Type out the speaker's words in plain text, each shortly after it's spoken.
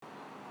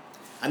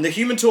and the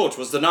Human Torch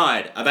was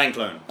denied a bank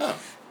loan. Oh,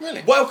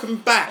 really? Welcome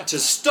back to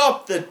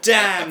Stop the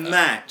Damn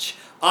Match.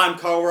 I'm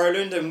Carl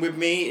Rowland, and with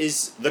me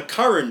is the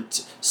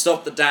current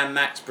Stop the Damn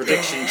Match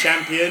prediction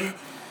champion,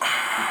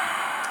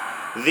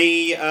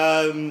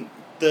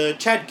 the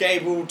Chad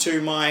Gable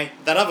to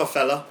that other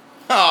fella.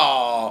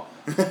 Oh.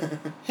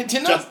 Did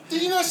you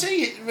not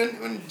see it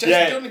when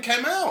Jason Jordan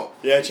came out?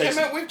 Yeah, he came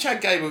out with Chad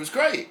Gable. It was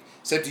great.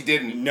 Except he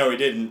didn't. No, he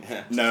didn't.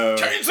 No.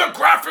 Change the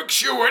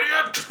graphics, you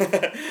idiot!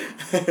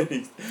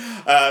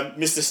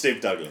 Mr. Steve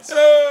Douglas.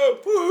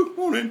 Hello,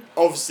 morning.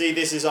 Obviously,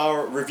 this is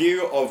our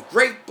review of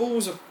Great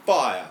Balls of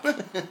Fire.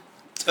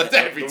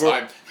 Every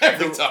time.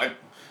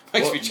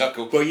 Makes me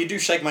chuckle. Well, you do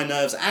shake my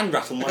nerves and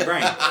rattle my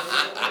brain.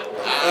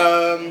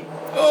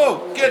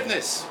 Oh,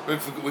 goodness.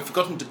 We've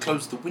forgotten to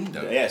close the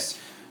window. Yes.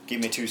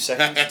 Give me 2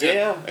 seconds,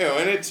 dear.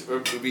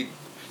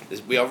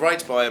 We are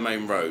right by a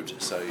main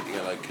road, so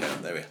you're like,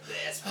 there we are.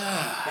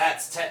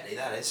 That's technically,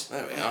 that is.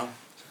 There we are.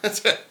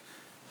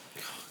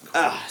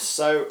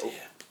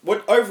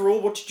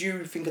 What did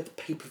you think of the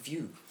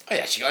pay-per-view? I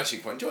actually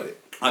quite enjoyed it.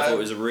 I thought it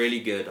was really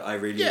good. I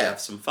really did have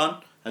some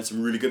fun. Had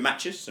some really good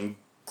matches, some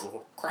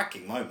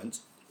cracking moments.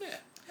 Yeah,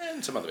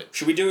 and some other bit.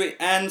 Should we do it?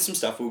 And some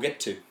stuff we'll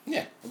get to.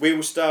 Yeah.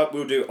 We'll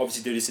do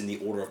this in the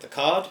order of the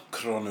card.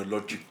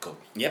 Chronological.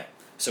 Yep.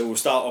 So we'll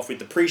start off with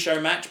the pre-show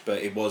match,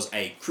 but it was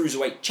a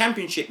Cruiserweight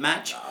Championship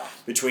match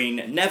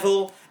between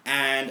Neville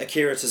and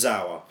Akira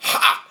Tozawa.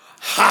 Ha!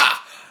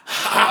 Ha!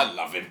 Ha! I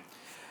love him.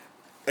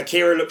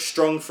 Akira looked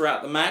strong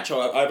throughout the match.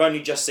 I've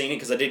only just seen it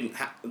because I didn't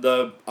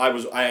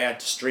I had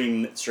to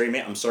stream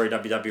it. I'm sorry,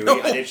 WWE.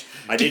 Oh,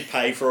 I did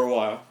pay for a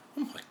while.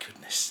 Oh my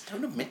goodness!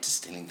 Don't admit to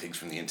stealing things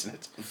from the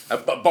internet.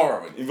 But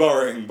borrowing.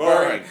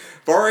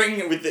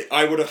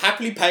 I would have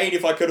happily paid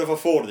if I could have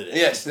afforded it.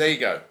 Yes, there you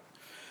go.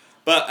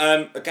 But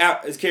Akira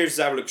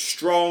Tozawa looked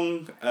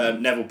strong.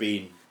 Neville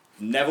being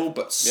Neville,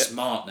 but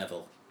smart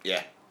Neville.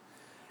 Yeah.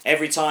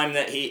 Every time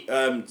that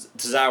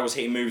Tozawa was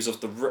hitting moves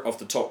off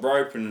the top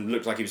rope and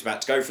looked like he was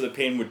about to go for the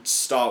pin, would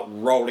start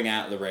rolling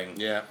out of the ring.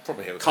 Yeah,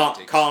 probably heel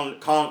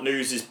can't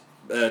lose his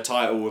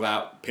title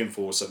without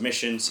pinfall or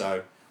submission.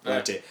 So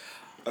worked it.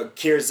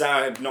 Akira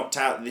Tozawa had knocked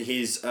out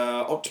his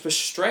octopus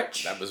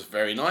stretch. That was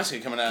very nice.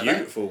 Coming out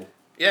beautiful. Of that.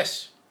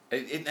 Yes.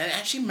 It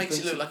actually makes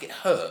it look like it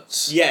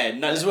hurts. Yeah,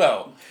 no, as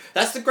well.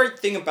 That's the great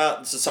thing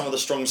about some of the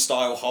strong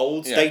style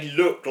holds. Yeah. They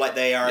look like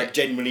they are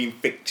genuinely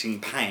inflicting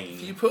pain.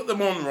 If you put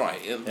them on right,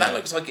 that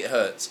looks like it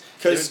hurts.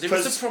 Because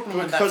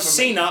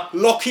Cena,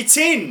 lock it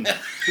in,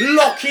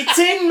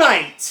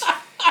 mate.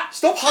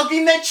 Stop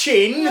hugging their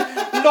chin.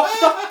 Lock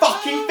the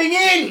fucking thing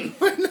in.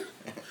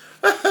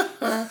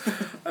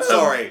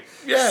 Sorry.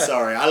 Yeah.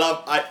 Sorry.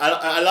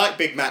 I like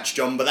Big Match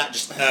John, but that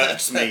just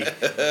hurts me.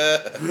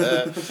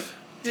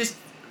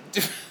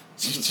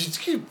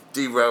 Just keep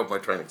derailed my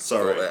training.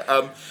 Sorry.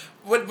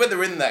 When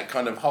they're in that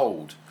kind of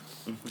hold,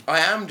 I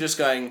am just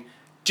going,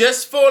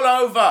 just fall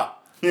over.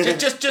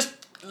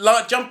 just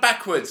like jump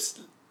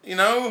backwards. You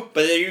know.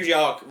 But they usually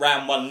are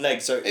round one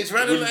leg, so it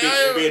would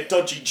be a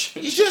dodgy.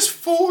 You just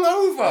fall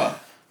over.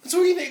 That's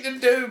all you need to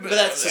do. But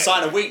that's a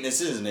sign of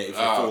weakness, isn't it? If you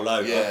fall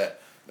over. Yeah.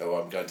 No,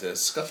 I'm going to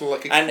scuttle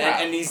like a crab.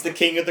 And he's the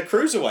king of the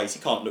cruiserweights. He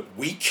can't look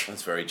weak.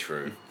 That's very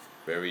true.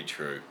 Very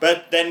true.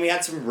 But then we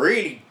had some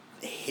really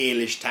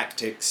heelish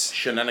tactics.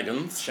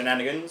 Shenanigans.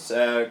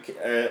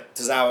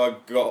 Tozawa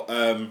got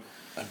I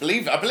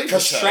believe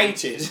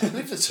castrated. I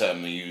believe the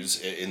term we use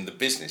in the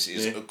business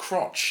is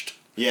crotched.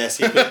 Yes,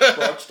 he got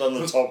crotched on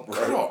the top rope.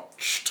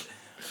 Crotched.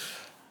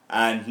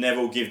 And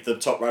Neville give the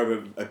top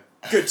rope a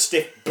good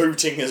stiff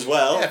booting as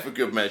well. Yeah, for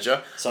good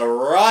measure. So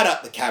right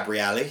up the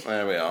cabriolet.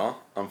 There we are,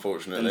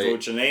 unfortunately.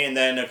 And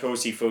then of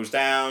course he falls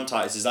down.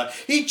 Titus is like,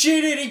 he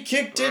cheated, he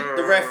kicked it.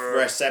 The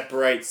ref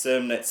separates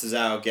them, lets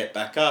Tozawa get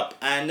back up,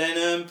 and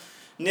then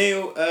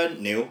Neville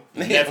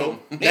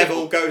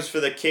goes for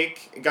the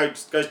kick,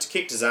 goes to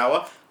kick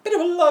Tozawa. Bit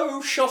of a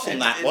low shot on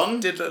that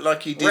one. Did look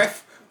like he did.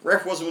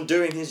 Ref wasn't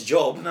doing his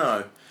job.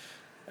 No.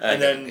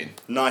 And then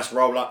nice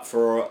roll up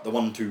for the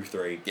 1, 2,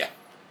 3. Yeah.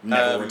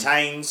 Neville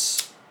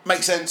retains.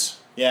 Makes sense.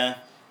 Yeah.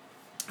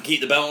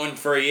 Keep the belt on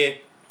for a year.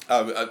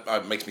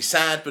 It makes me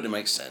sad, but it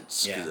makes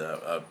sense.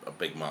 Yeah. A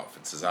big mark for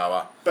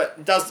Tozawa.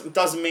 But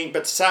doesn't mean.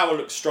 But Tozawa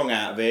looks strong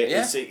out of it.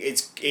 Yeah.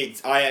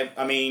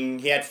 I mean,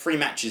 he had 3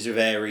 matches with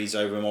Aries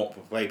over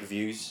multiple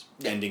pay-per-views,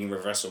 ending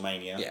with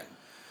WrestleMania. Yeah.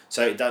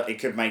 So it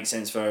could make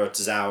sense for a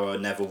Tozawa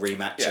Neville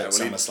rematch at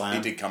SummerSlam.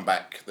 He did come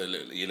back. Your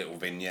little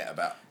vignette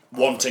about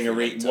wanting to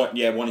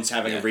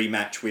have a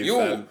rematch with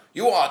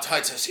you are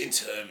Titus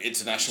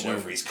International,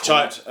 whatever he's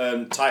called.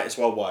 Titus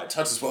Worldwide.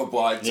 Titus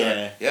Worldwide.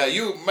 I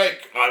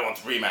want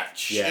a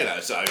rematch. Yeah.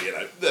 So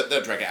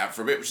they'll drag it out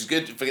for a bit, which is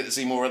good. If we get to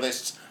see more of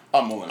this,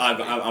 I'm more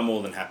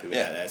than happy with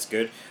that. That's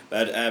good.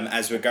 But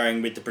as we're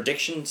going with the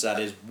predictions, that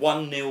is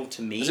 1-0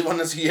 to me. Is it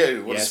 1-0 to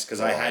you? Yes,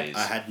 because I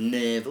had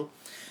Neville.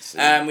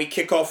 We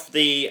kick off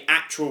the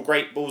actual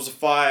Great Balls of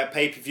Fire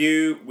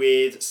pay-per-view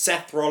with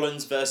Seth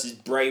Rollins versus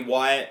Bray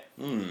Wyatt.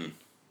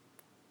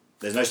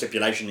 There's no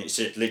stipulation.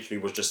 It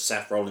literally was just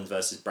Seth Rollins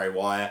versus Bray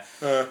Wyatt.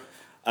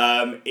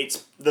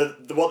 It's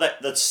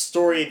the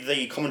story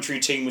the commentary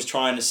team was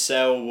trying to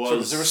sell was. So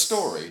was there a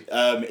story?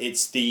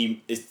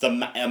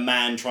 A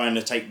man trying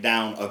to take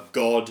down a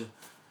god.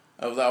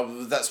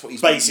 Oh, that's what he's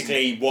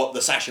basically what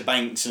the Sasha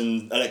Banks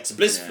and Alexa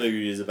Bliss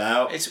feud is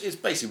about. It's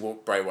basically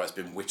what Bray Wyatt's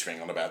been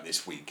wittering on about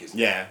this week, isn't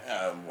it?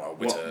 Yeah.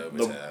 Witter.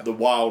 The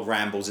wild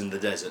rambles in the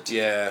desert.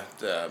 Yeah.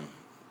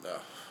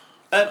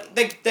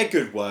 They're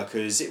good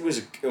workers. It was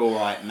an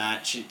alright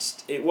match.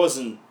 It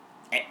wasn't.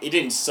 It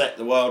didn't set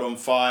the world on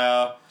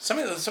fire.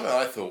 Something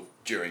I thought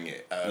during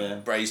it,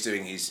 Bray's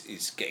doing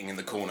he's getting in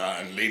the corner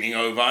and leaning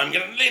over. I'm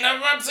going to lean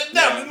over upside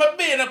down with my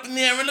beard up in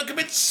the air and look a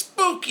bit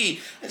spooky.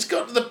 It's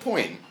got to the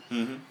point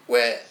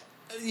where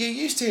you're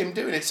used to him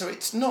doing it, so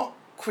it's not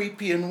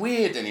creepy and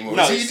weird anymore.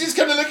 No, so you just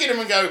kind of look at him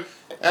and go,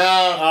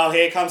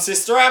 here comes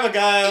Sister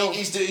Abigail.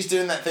 He's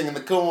doing that thing in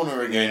the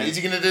corner again. Yeah. Is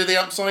he going to do the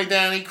upside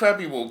downy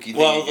crabby walky thing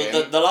Well,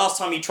 again? the last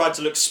time he tried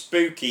to look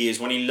spooky is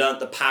when he learnt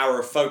the power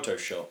of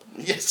Photoshop.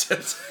 Yes.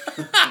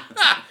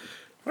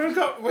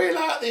 We'll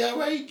out the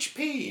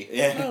OHP.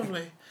 Yeah.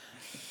 Lovely.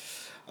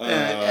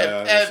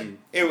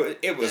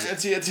 It was.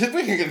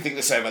 We're going to think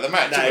the same about the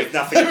match. No,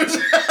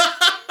 nothing.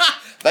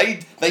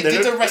 They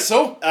did a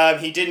wrestle.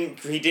 He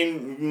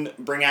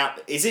didn't bring out.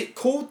 Is it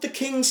called the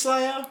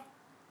Kingslayer?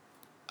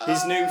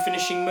 His new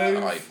finishing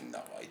move. I have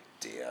no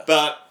idea.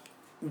 But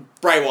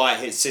Bray Wyatt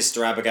hit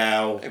Sister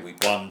Abigail. Hey, we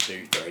 1,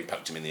 2, 3.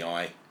 poked him in the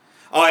eye.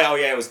 Oh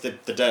yeah, it was the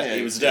dirt. Yeah,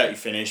 it was a dirty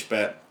finish,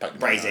 but Poked him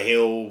Bray's a in the eye.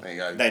 heel. There you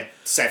go.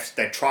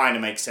 They're trying to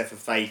make Seth a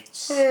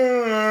face.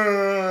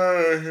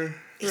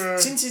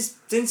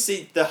 Since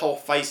the whole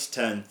face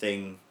turn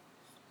thing,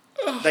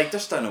 they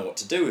just don't know what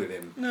to do with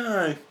him.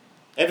 No.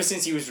 Ever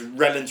since he was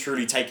well and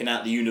truly taken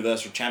out the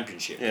Universal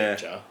Championship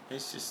picture.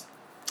 It's just.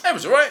 It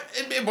was alright.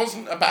 It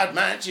wasn't a bad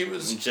match. It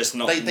was just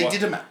not. They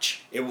did a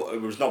match. It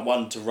was not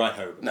one to write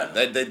home. No,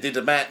 they did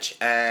a match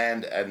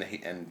and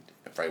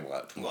Bray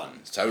Wyatt won.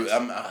 So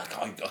I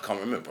can't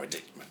remember my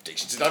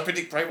predictions. Did I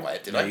predict Bray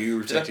Wyatt? Did I? You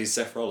predicted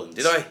Seth Rollins.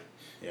 Did I?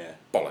 Yeah.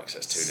 Bollocks.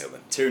 That's 2-0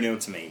 then. 2-0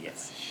 to me.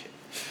 Yes. Shit.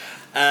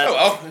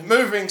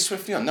 Moving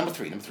swiftly on. Number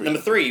three. Number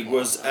three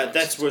was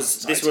this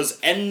was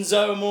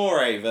Enzo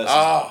Amore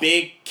versus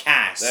Big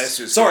Cass.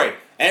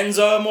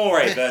 Enzo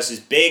Amore versus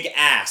Big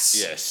Ass.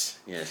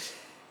 Yes.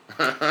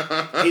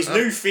 His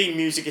new theme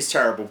music is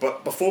terrible,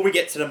 but before we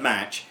get to the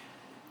match,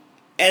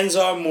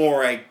 Enzo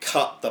Amore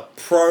cut the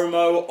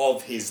promo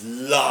of his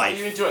life.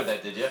 You enjoyed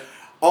that, did you?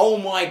 Oh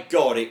my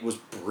god, it was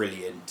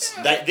brilliant.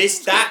 That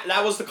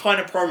was the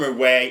kind of promo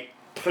where,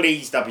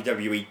 please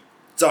WWE,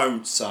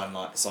 don't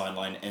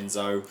sideline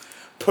Enzo.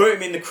 Put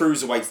him in the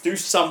cruiserweights. Do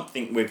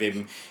something with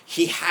him.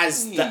 He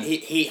has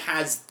he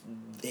has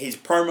his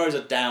promos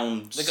are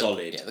down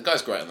solid. The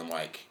guy's great on the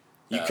mic.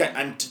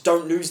 And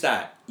don't lose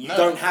that. You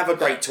don't have a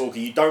great talker.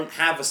 You don't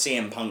have a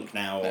CM Punk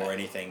now or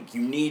anything.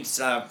 You need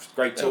to have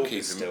great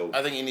talkers still.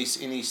 I think he needs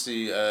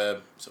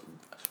to sort of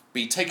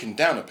be taken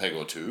down a peg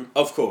or two.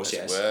 Of course,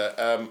 yes. But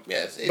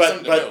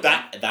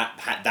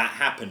that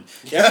happened.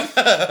 Yeah,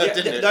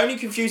 the only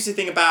confusing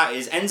thing about it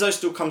is Enzo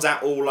still comes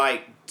out all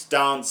like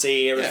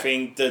dancey,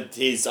 everything.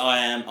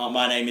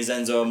 My name is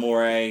Enzo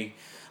Amore.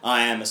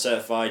 I am a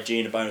certified G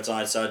and a bona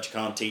fide surgeon.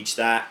 Can't teach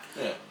that.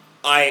 Yeah.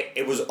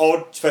 It was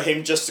odd for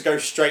him just to go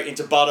straight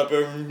into Bada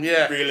Boom.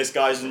 Yeah. Realest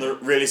guy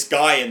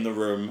in the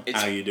room.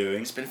 How you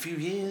doing? It's been a few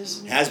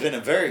years. It has been a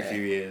very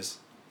few years.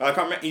 I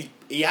can't remember.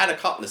 He had a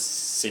couple of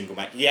single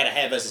matches. He had a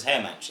hair versus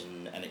hair match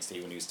in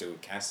NXT when he was still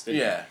with Cass.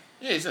 Yeah,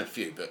 he's in a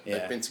few, but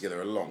they've been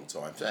together a long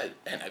time. So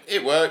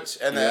it worked,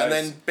 and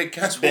then Big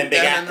Cass walked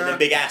down. Then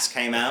Big Ass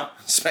came out.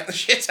 Smacked the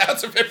shit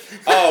out of him.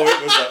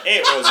 Oh,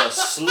 it was a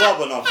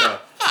slobber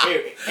knocker.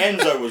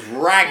 Enzo was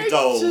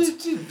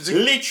ragdolled.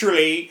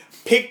 Literally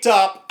picked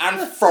up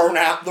and thrown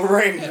out the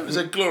ring. It was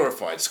a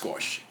glorified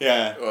squash.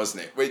 Yeah,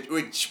 wasn't it?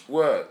 Which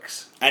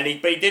works. And he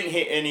didn't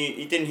hit any.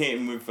 He didn't hit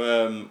him with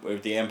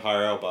the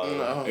Empire Elbow.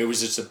 No. It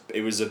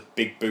was a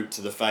big boot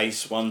to the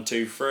face. 1,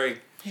 2, 3.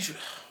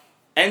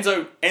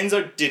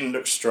 Enzo didn't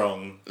look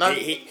strong. No.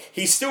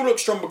 He still looked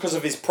strong because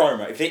of his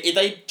promo. If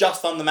they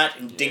just done the match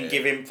and didn't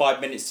give him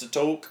 5 minutes to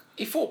talk.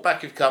 He fought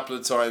back a couple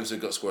of times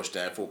and got squashed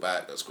down. Fought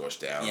back, got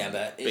squashed down. Yeah,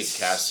 but Big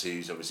Cass,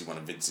 who's obviously one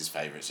of Vince's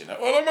favourites, you know.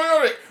 Oh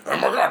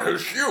my god,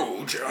 he's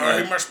huge.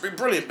 He must be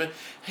brilliant. But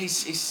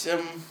he's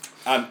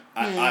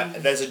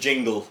there's a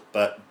jingle,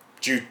 but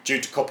due to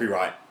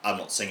copyright, I'm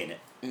not singing it.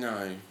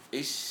 No,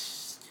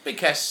 he's Big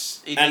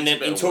Cass. And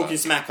then in talking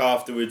smack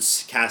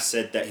afterwards, Cass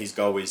said that his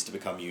goal is to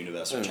become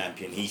Universal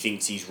Champion. He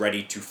thinks he's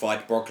ready to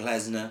fight Brock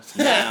Lesnar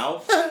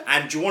now.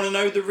 And do you want to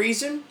know the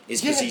reason?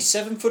 It's because he's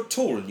 7 foot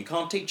tall and you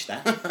can't teach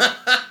that.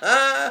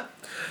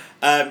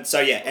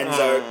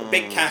 Enzo,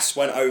 Big Cass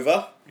went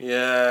over.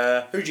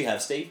 Yeah. Who'd you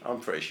have, Steve?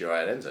 I'm pretty sure I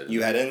had Enzo.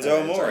 You had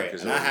Enzo Amore,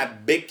 and I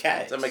had Big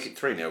Cass. Does that make it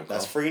 3-0?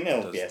 That's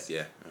 3-0, yes.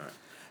 Yeah, alright.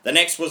 The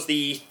next was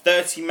the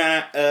 30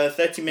 minute... The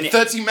 30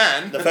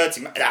 man? That would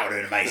have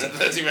been amazing. The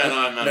 30 man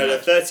Iron Man No,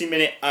 match. the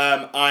 30-minute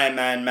Iron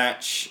Man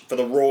match for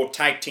the Raw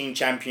Tag Team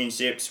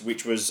Championships,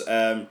 which was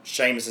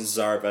Sheamus and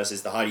Cesaro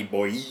versus the Hardy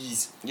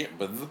Boys. Yeah,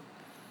 but...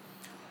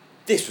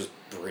 This was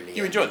brilliant.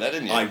 You enjoyed that,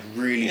 didn't you? I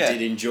really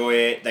did enjoy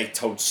it. They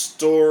told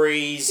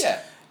stories. Yeah.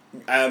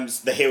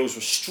 The heels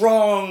were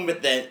strong,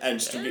 but then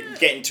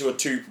getting to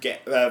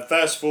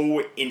first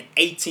fall in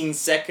 18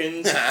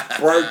 seconds.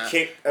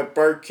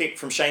 broke kick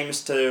from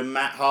Sheamus to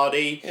Matt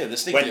Hardy. Yeah, the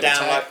sneaky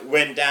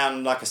went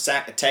down like a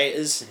sack of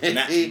taters, and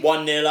that's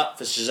 1-0 up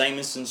for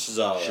Sheamus and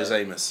Cesaro.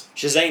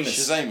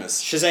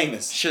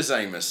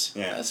 Shazamus.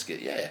 Yeah, that's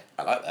good. Yeah,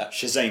 I like that.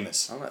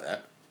 Shazamus. I like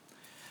that.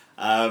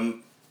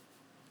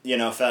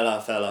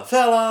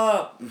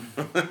 Fella.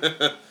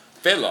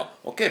 Fella.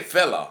 Okay,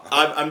 fella.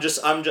 I'm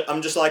just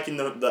liking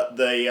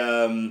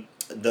the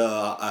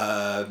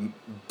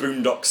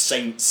Boondock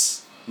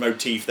Saints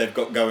motif they've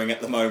got going at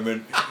the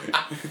moment.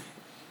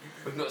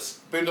 We've got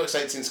Boondock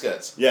Saints in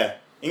skirts. Yeah,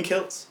 in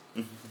kilts.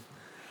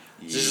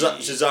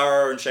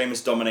 Cesaro and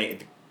Sheamus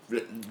dominated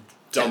the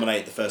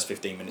first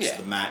 15 minutes of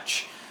the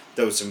match.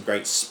 There was some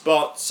great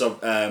spots.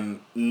 Matt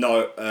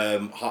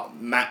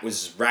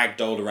was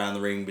ragdolled around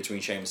the ring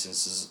between Sheamus and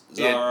Cesaro.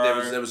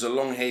 Yeah, there was a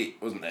long heat,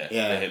 wasn't there?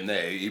 Yeah. For him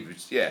there. He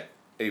was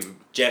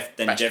Jeff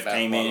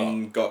came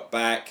in, got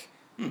back,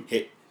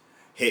 hit.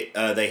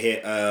 They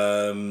hit.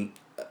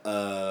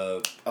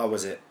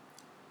 Was it?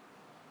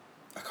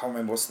 I can't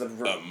remember. What's the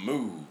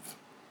move?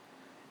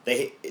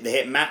 They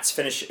hit Matt's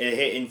finish. It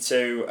hit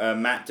into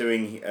Matt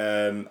doing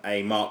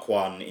a Mark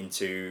 1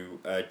 into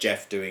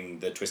Jeff doing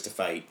the Twist of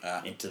Fate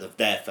into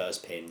their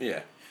first pin.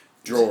 Yeah.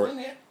 Draw.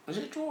 Was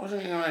it a draw? Was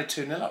it only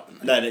 2-0 up?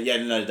 No,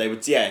 they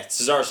would. Yeah,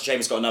 Cesaro and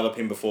Sheamus got another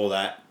pin before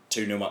that.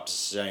 2-0 up to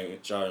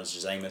Cesaro and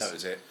Sheamus. That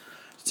was it.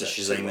 To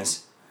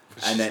Sheamus,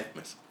 and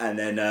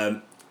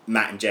then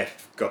Matt and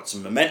Jeff got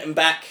some momentum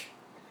back.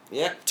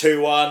 Yeah.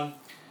 2-1.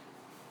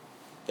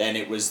 Then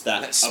it was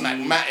that. Let's smack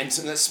Matt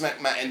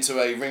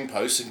into a ring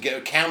post and get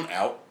a count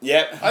out.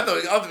 Yep. I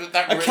thought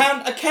that a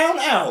count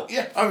out.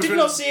 Yeah, I did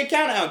not see a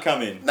count out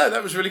coming. No,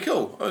 that was really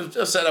cool. I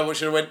sat there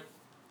watching and went,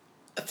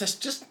 it's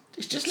just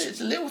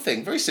a little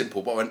thing, very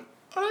simple. But I went,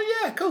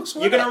 oh yeah, cool. So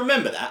you're gonna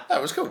remember that.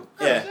 That was cool.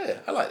 Yeah,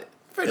 I liked it.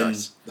 Very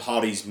nice.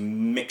 Hardy's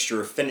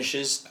mixture of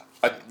finishes.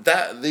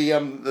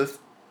 The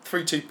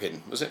 3-2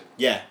 pin, was it?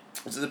 Yeah.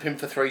 Was it the pin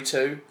for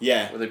 3-2?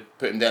 Yeah. Where they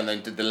put him down, they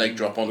did the leg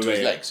drop onto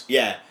his legs.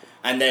 Yeah.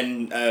 And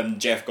then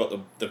Jeff got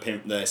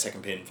the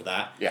second pin for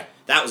that. Yeah.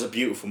 That was a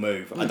beautiful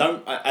move.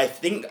 I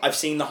think I've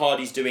seen the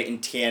Hardys do it in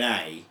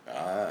TNA,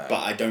 but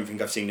I don't think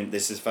I've seen them.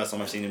 This is the first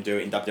time I've seen them do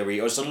it in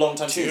WWE. Or it's a long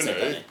time since they've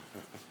done it.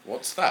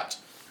 What's that?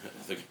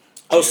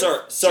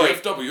 Sorry.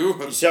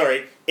 GFW.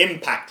 Sorry,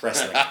 Impact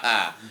Wrestling.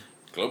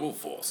 Global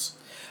Force.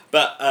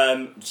 But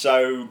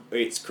so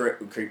it's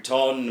creeped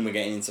on, and we're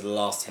getting into the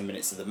last 10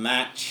 minutes of the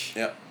match.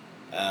 Yep.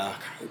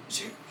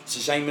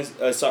 Sheamus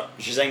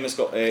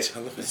got it.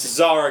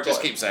 Cesaro got.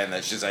 Just keep saying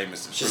that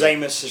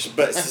Sheamus,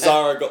 but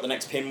Cesaro got the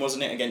next pin,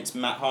 wasn't it, against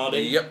Matt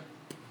Hardy? Yep.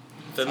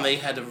 Then they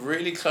had a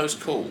really close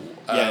call.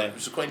 It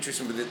was quite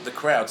interesting, but the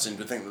crowd seemed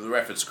to think that the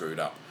ref had screwed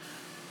up,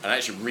 and I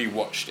actually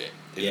rewatched it.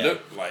 It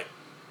looked like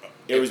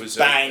it was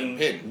bang,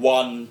 pin.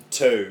 1,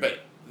 2. But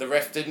the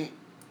ref didn't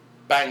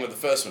bang with the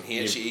first one.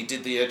 He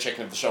did the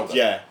checking of the shoulder.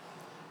 Yeah.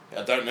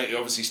 I don't know. You're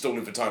obviously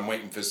stalling for time,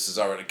 waiting for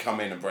Cesaro to come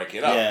in and break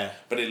it up. Yeah.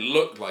 But it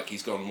looked like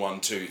he's gone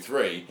 1, 2,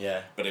 3.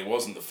 Yeah. But it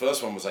wasn't. The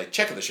first one was a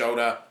check of the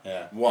shoulder.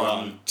 Yeah.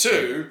 1,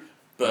 2.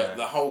 But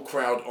the whole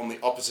crowd on the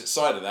opposite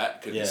side of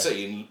that couldn't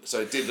see, and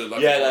so it did look like.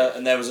 Yeah,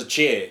 and there was a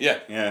cheer. Yeah.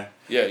 Yeah.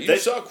 Yeah. You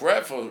suck,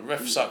 ref, or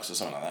ref sucks, or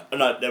something like that.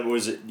 No, there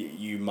was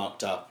you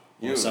mucked up.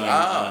 You something.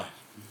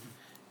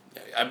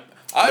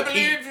 I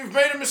believe you've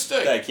made a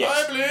mistake.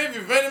 Yes. I believe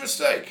you've made a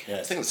mistake.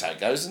 Yes. I think that's how it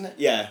goes, isn't it?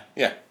 Yeah.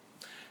 Yeah.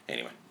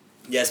 Anyway.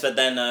 Yes, but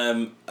then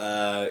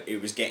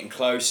it was getting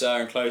closer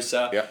and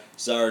closer. Yeah.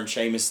 Cesaro and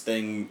Sheamus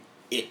thing,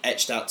 it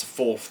etched out to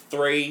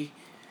 4-3.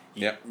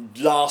 Yeah.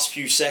 Last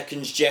few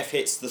seconds, Jeff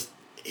hits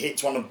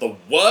one of the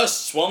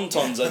worst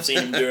swantons I've seen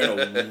him do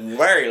in a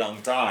very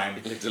long time.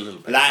 It looked a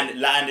little bit.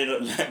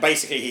 Landed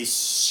basically his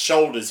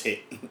shoulders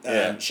hit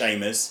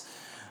Sheamus,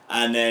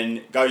 and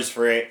then goes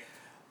for it.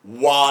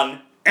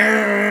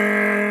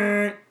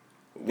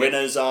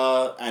 Winners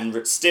are,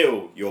 and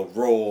still your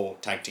Raw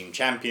Tag Team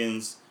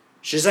Champions,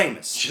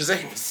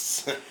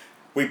 Sheamus.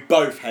 We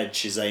both had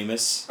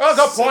Sheamus. I've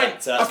got a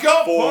point. I've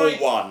got a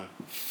 4-1.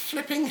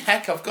 Flipping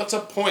heck, I've got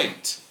a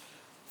point.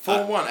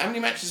 4-1. How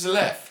many matches are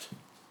left?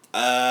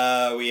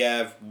 We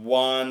have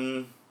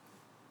 1,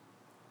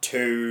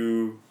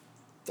 2,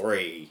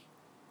 3.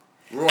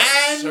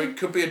 Right, so it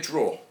could be a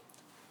draw.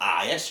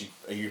 Yes,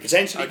 you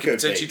potentially could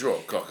potentially draw.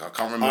 God, I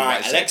can't remember.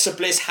 Alright, Alexa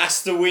Bliss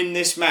has to win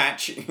this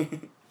match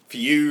for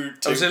you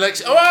to... Oh, it's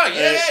Alexa... Oh,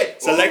 yeah!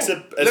 It's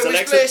Alexa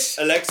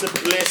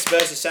Bliss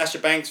versus Sasha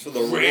Banks for the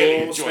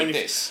really Raw. Enjoyed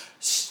this.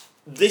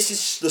 This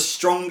is the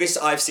strongest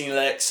I've seen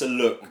Alexa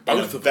look in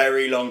a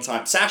very long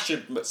time.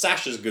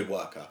 Sasha's a good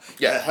worker.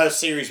 Yeah. Her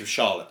series with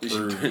Charlotte.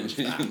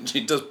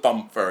 She does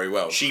bump very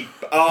well.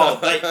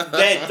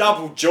 Their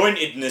double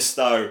jointedness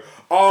though.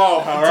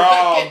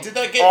 Did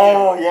that get you?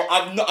 Oh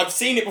yeah, I've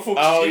seen it before.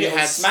 Oh, you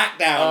had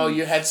SmackDown. Oh,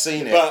 you had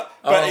seen it. But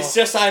it's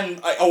just I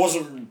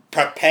wasn't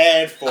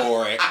prepared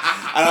for it,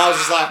 and I was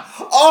just like,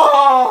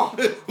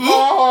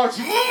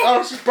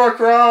 she broke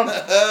her arm.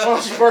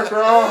 She broke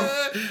her arm.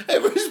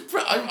 It was.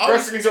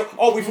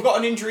 We forgot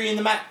an injury in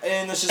the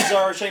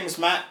Cesaro Sheamus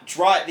match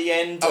right at the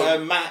end.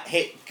 Matt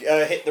hit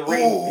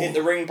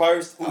the ring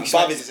post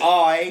above his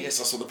eye.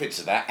 Yes, I saw the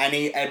picture of that. And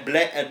he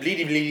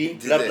bleedy,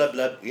 blah blah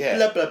blah. Yeah.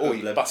 Blah blah blah.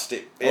 He busted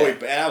it. Yeah.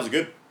 That was a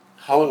good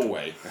whole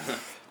way.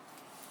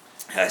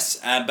 Yes,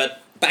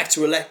 but back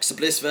to Alexa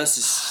Bliss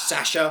versus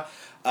Sasha.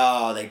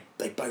 They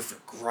both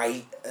look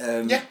great.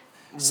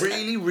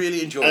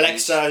 Really enjoyed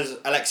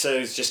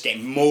Alexa's just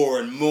getting more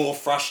and more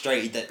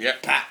frustrated that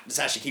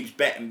Sasha keeps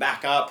betting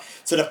back up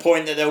to the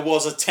point that there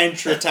was a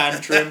tantrum.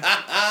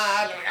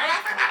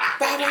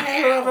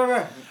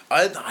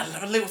 I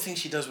love a little thing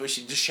she does where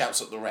she just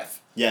shouts at the ref.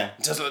 Yeah.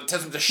 Tells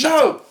him to shut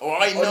up. Or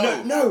I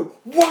know. No.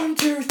 1,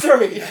 2,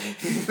 3.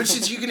 But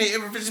since you can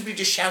visibly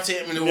just shout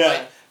at him and all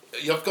like,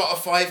 you've got a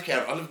 5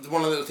 count. I love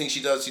one of the little things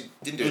she does. She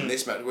didn't do it in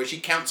this match, where she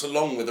counts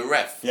along with the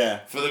ref.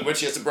 Yeah. When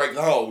she has to break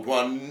the hold.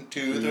 1,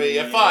 2,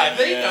 3, 5.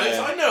 There you go.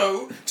 Yeah. I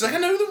know. She's like, I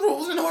know the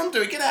rules. I know what I'm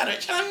doing. Get out of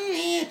it.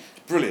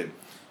 Brilliant.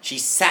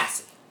 She's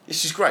sassy. Yeah,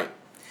 she's great.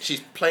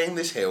 She's playing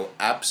this heel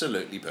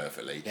absolutely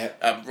perfectly. Yeah.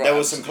 There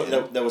was some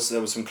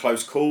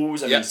close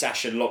calls. I mean,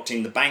 Sasha locked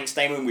in the bank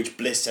statement, which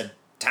Bliss had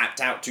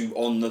tapped out to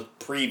on the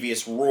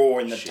previous Raw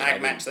in the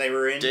tag match they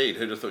were in. Indeed,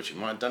 who'd have thought she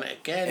might have done it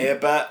again? Yeah,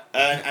 but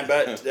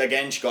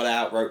again she got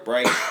out rope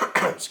break.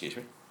 Excuse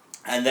me.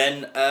 And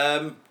then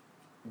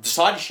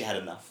decided she had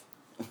enough.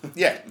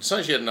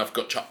 Decided she had enough.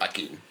 Got chucked back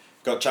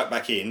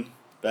in.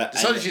 But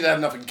Decided she'd had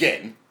enough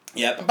again.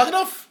 Yep. And buggered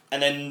off.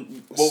 And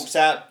then walks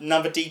out,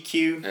 another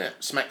DQ. Yeah,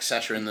 smacked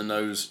Sasha in the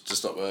nose to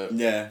stop her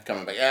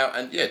coming back out,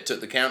 and took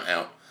the count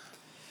out.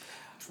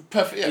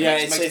 Perfect.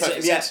 Makes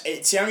perfect sense.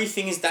 It's the only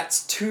thing is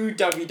that's 2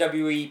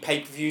 WWE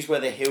pay-per-views where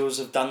the heels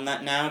have done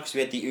that now, because we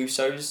had the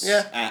Usos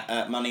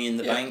at Money in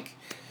the Bank.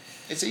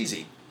 It's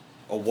easy.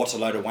 Or What a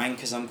Load of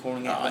Wankers, I'm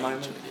calling it at the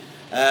moment.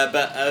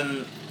 But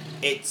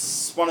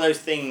it's one of those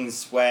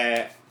things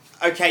where,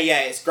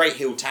 it's great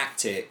heel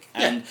tactic,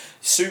 and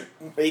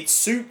it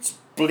suits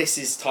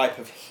Bliss's type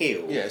of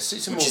heel. Yeah, it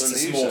suits him more than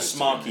the more Usos,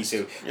 smarky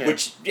heel. Yeah.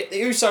 Which, the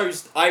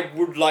Usos, I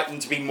would like them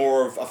to be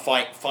more of a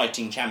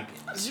fighting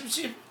champion.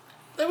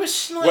 They were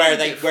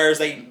slightly whereas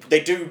they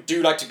do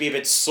like to be a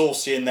bit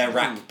saucy in their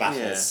rap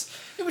battles.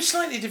 Yeah. It was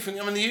slightly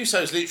different. I mean, the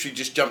Usos literally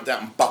just jumped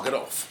out and buggered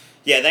off.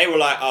 Yeah, they were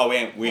like,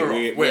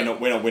 we're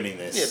not winning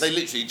this. Yeah, they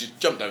literally just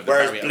jumped over the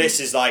barrier. Whereas Bliss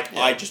is like,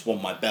 I just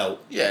want my belt.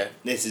 Yeah.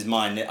 This is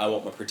mine. I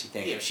want my pretty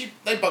thing. Yeah,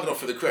 they buggered off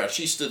for the crowd.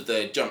 She stood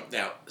there, jumped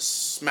out,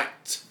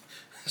 smacked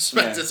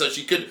her so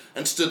she could,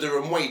 and stood there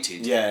and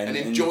waited. Yeah, and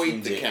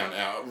enjoyed the count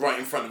out right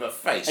in front of her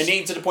face. And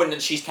even to the point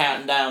that she's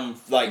counting down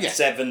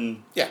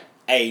 7...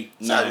 8,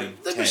 9,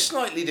 there 10. were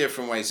slightly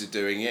different ways of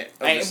doing it.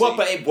 But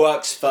it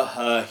works for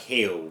her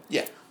heel.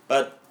 Yeah.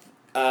 But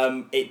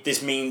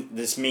this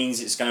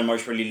means it's going to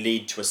most really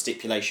lead to a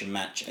stipulation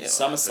match at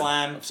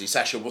SummerSlam. Obviously,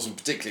 Sasha wasn't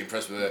particularly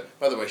impressed with her.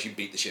 By the way, she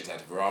beat the shit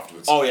out of her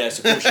afterwards. Oh yes,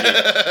 of course she did.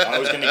 I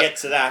was going to get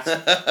to that.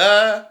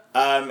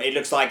 It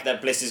looks like that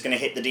Bliss is going to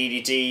hit the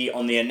DDT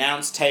on the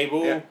announce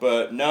table,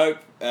 but nope.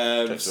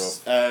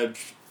 Sasha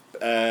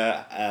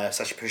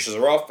pushes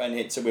her off and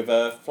hits her with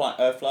a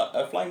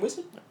flying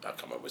wizard. I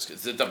can't remember it's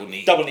the double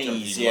knee. Double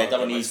knees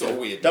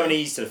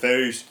to the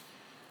face.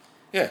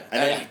 Yeah,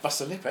 and then bust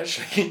a lip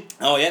actually.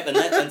 Oh yeah,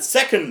 and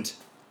second,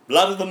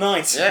 blood of the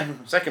night. Yeah,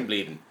 second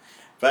bleeding.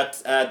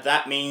 But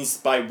that means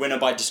winner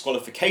by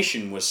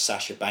disqualification was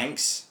Sasha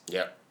Banks.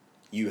 Yeah.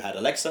 You had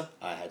Alexa,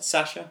 I had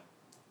Sasha.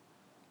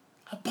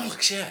 Oh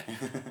bollocks, yeah.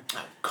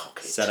 Oh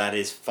cock it. So that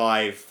is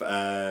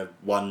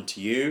 5-1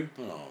 to you.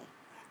 Oh.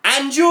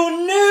 And your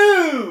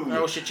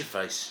new shut your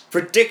face.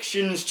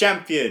 predictions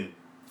champion,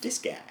 this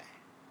guy.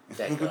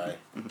 That guy.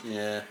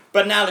 Yeah.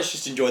 But now let's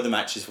just enjoy the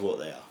matches for what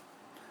they are.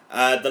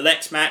 The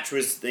next match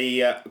was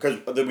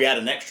because we had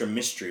an extra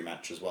mystery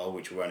match as well,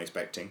 which we weren't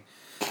expecting.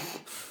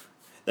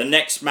 The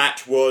next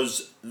match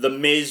was The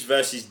Miz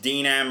versus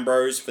Dean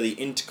Ambrose for the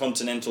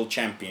Intercontinental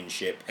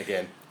Championship.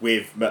 Again.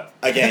 With The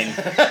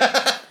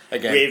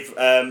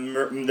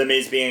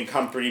Miz being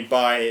accompanied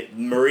by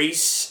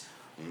Maurice,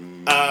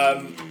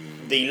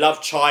 the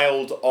love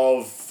child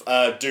of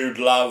Dude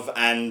Love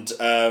and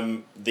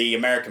the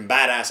American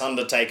Badass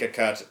Undertaker,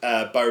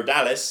 Bo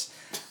Dallas,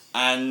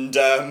 and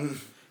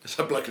and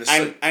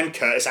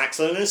Curtis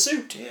Axel in a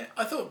suit. Yeah,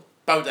 I thought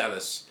Bo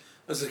Dallas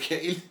was a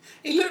kid.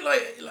 He looked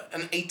like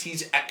an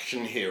 80s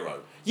action hero.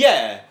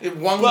 Yeah.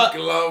 One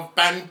glove,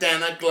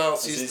 bandana,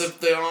 glasses,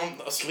 the arm,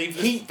 a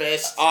sleeveless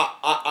vest.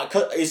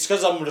 It's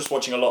because I'm just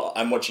watching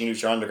I'm watching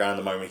Lucha Underground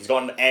at the moment. He's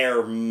got an air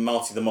of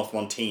Marty the Moth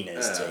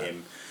Martinez to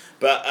him.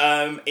 But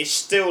it's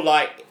still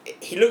like,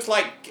 he looks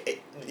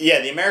like,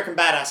 the American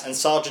Badass and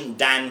Sergeant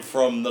Dan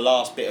from the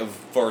last bit of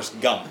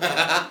Forrest Gump.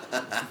 I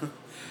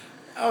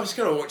was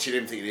kind of watching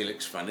him thinking he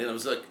looks funny, and I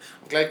was like,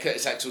 I'm glad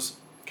Curtis Axel's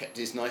kept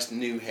his nice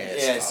new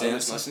hairstyle.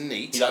 It's nice and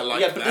neat.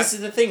 But this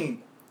is the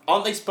thing.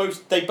 Aren't they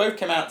supposed... They both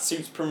came out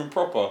suits prim and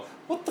proper.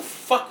 What the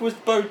fuck was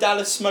Bo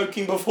Dallas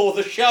smoking before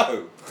the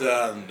show?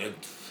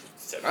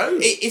 don't know.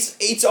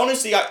 It's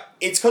honestly like,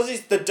 it's because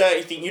it's the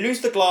dirty thing. You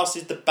lose the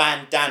glasses, the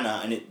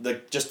bandana, and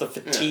just the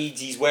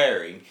fatigues he's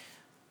wearing.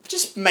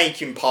 Just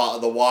make him part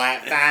of the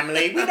Wyatt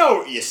family. We know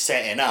what you're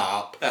setting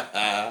up.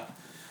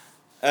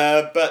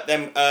 But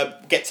then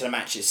get to the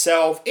match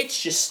itself.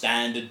 It's just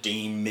standard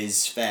Dean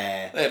Miz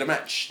fare. They had a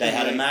match.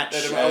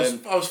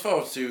 I was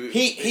forced to.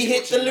 He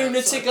hit the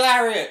lunatic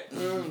lariat.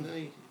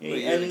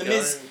 And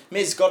the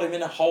Miz got him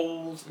in a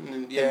hold.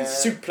 Yeah.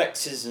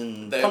 Suplexes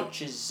and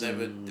punches.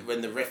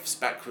 When the ref's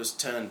back was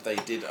turned, they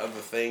did other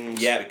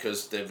things. Yeah.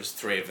 Because there was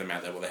 3 of them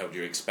out there. What the hell do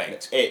you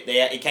expect?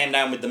 It came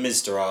down with the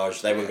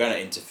Miztourage. They were going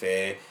to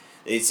interfere.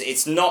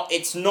 It's not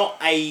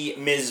a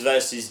Miz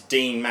versus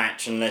Dean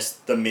match unless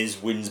the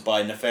Miz wins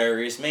by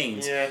nefarious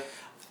means. Yeah.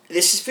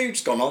 This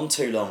feud's gone on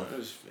too long.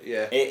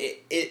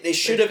 It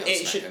should have.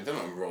 It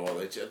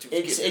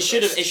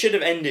should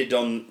have ended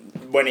on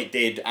when it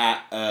did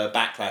at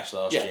Backlash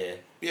last year.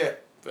 Yeah.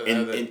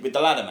 With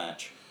the ladder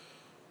match.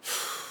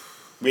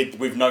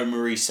 with no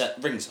Maurice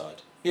at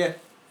ringside. Yeah.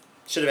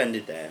 Should have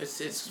ended there.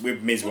 It's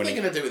with Miz winning. What are winning.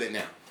 they going to do with it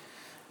now?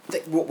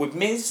 What with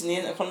Miz and the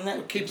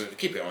Intercontinental? Keep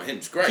it on him.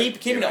 It's great.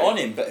 Keeping it on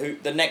him, but who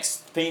the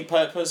next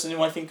person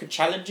who I think could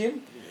challenge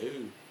him?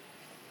 Who?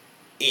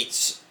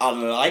 It's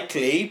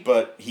unlikely,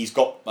 but he's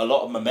got a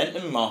lot of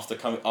momentum after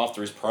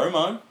his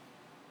promo.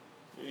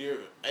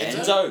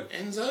 Enzo.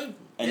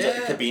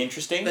 It could be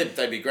interesting.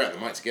 They'd be great. They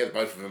might together,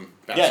 both of them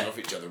bouncing off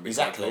each other.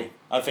 Exactly. Cool.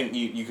 I think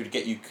you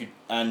could,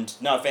 and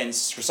no offense,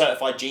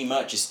 certified G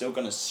merch is still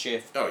going to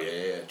shift. Oh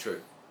yeah,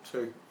 true.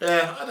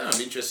 Yeah, I don't know.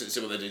 I'm interested to see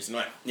what they do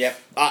tonight. Yep.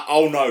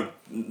 Oh no,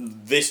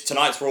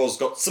 tonight's Raw's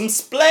got some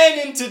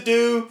splaining to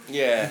do.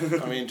 Yeah,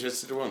 I'm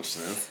interested to watch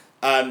them.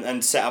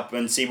 And set up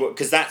and see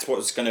because that's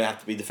what's going to have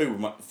to be the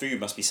food. Food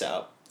must be set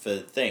up for the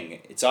thing.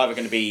 It's either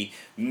going to be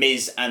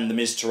Miz and the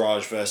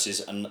Miztourage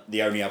versus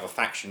the only other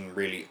faction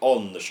really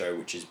on the show,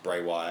 which is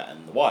Bray Wyatt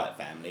and the Wyatt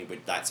family.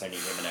 But that's only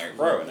him and Eric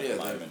Rowan at the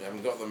moment. They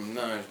haven't got them.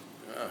 No.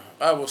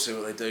 We'll see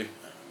what they do.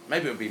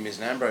 Maybe it'll be Miz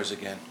and Ambrose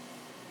again.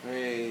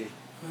 Hey.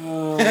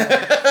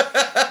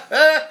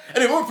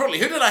 Anyway, more importantly,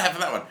 who did I have for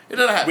that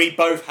one? We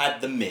both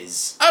had the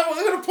Miz. Oh, well,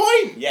 I got a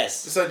point. Yes.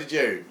 So did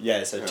you.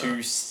 Yeah. So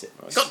 2-6.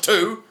 I got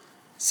 2.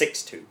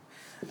 6-2.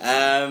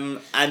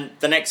 And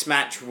the next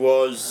match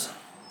was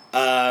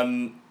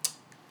Roman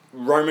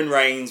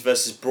Reigns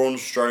versus Braun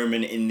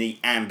Strowman in the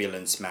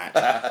ambulance match.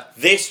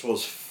 This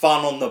was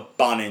fun on the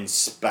bun in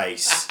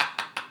space.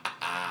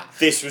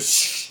 This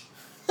was.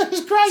 It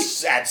was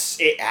great.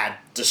 It had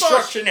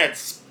destruction. It had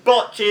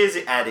botches.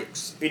 It had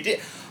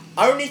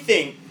only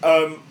thing.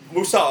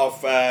 We'll start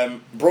off.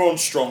 Braun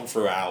strong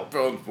throughout.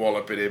 Braun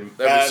walloping him.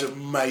 There were some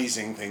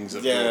amazing things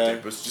that Braun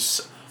did. Was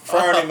just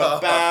throwing him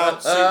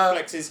about,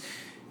 suplexes.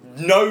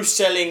 No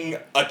selling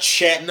a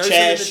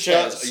chair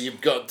shirts.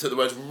 You've got to the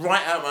words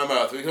right out of my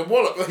mouth. We can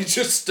wallop. He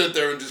just stood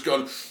there and just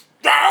gone.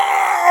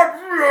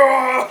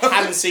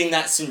 Haven't seen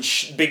that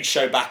since Big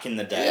Show back in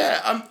the day.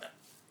 Yeah,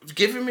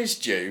 give him his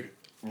due.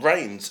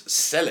 Reigns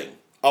selling.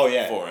 Oh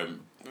yeah. For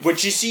him.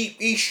 Which you see,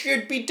 he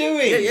should be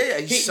doing.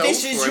 Yeah.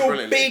 This is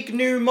your big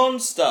new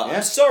monster. Yeah.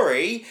 I'm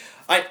sorry.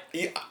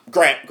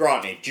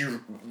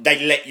 Granted, they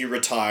let you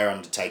retire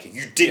Undertaker.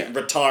 You didn't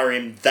retire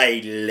him.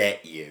 They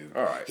let you.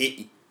 All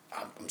right.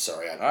 I'm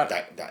sorry. That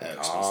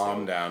irks me.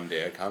 Calm down,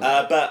 dear. Calm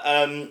down. But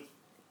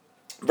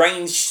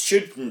Reigns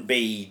shouldn't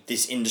be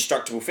this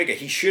indestructible figure.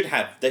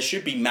 There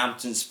should be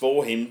mountains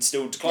for him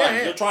still to climb.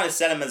 Yeah. You're trying to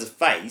sell him as a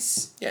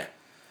face. Yeah.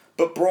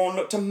 But Braun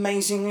looked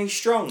amazingly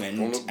strong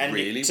and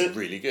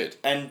really good.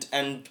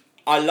 And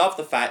I love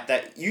the fact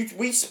that you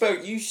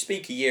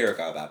speak a year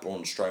ago about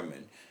Braun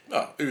Strowman.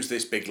 Oh, who's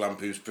this big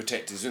lump who's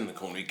protected in the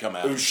corner? He'd come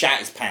out. Who shat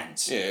his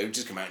pants. Yeah, who'd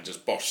just come out and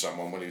just bosh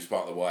someone when he was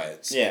part of the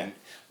Wyatts. Yeah. And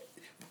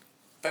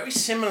very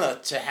similar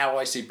to how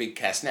I see Big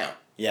Cass now.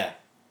 Yeah.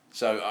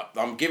 So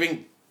I'm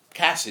giving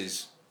Cass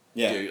his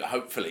due.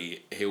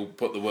 Hopefully he'll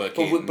put the work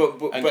in and come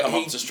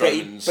up to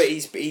Strowman's. But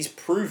he's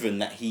proven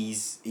that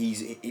he's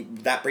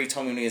that brief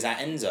time when he was at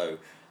Enzo,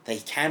 that he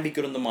can be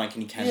good on the mic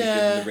and he can be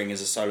good in the ring as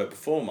a solo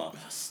performer.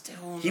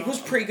 He was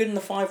pretty good in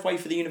the 5-way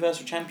for the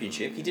Universal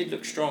Championship. He did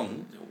look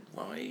strong.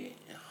 Why?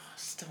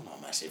 Still not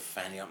a massive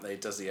fanny up there. He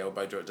does the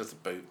elbow drop, does the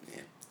boot.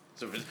 Yeah.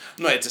 So, I'm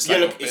not here to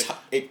say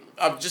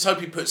I just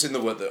hope he puts in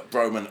the work that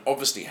Roman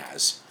obviously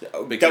has.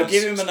 They'll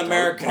give him an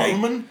American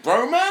Roman?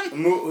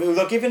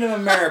 They'll give him an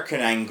American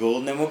angle,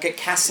 and then we'll get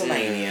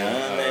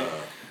Castlemania,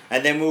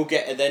 and then he'll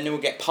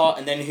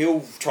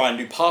he'll try and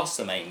do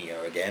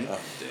Pastamania again. Oh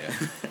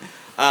dear.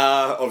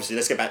 Obviously,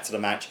 let's get back to the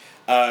match.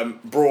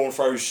 Braun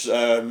throws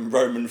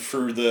Roman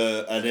through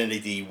an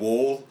LED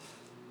wall.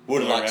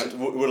 Would like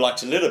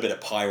a little bit of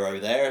pyro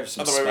there.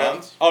 Some other way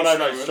around. Oh no,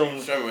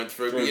 Strowman went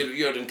through.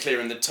 You had him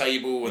clearing the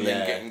table and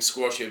then getting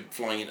squashed,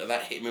 flying into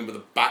that, hitting him with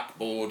a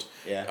backboard.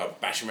 Yeah.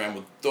 Bashing around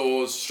with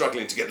doors,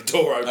 struggling to get the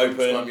door open.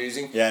 Which I'm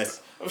using.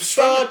 Yes.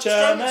 Strowman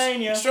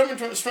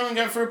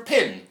going for a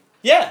pin.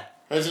 Yeah.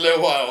 There's a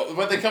little while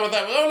when they come with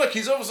that. Oh look,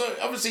 he's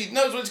obviously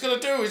knows what he's going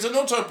to do. He's an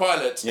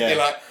autopilot. Yeah. And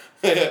you're like,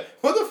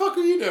 What the fuck are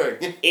you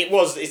doing?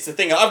 It's the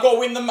thing. I've got to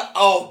win the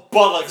oh,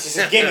 bollocks, it's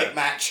a gimmick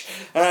match.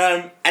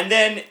 And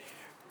then...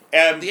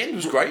 the end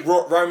was great.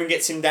 Roman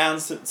gets him down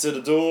to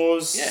the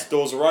doors. Yeah.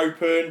 Doors are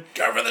open.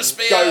 Go for the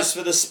spear. Goes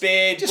for the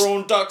spear.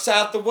 Braun ducks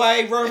out the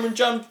way. Roman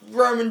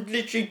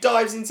literally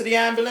dives into the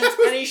ambulance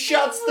and he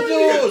shuts the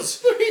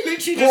doors. He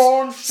literally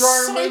Braun just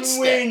Strowman sidestep.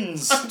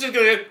 wins. I'm just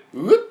going to go,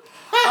 whoop.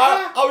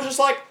 I was just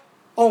like,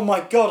 oh my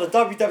god, a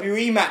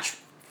WWE match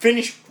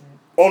finished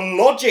on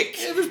logic.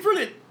 It was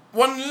brilliant.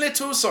 One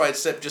little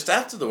sidestep just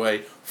out of the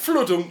way.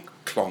 Floodunk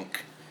clonk.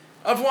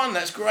 I've won,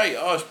 that's great.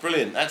 Oh, it's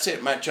brilliant. That's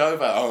it, match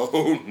over.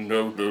 Oh,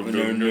 no.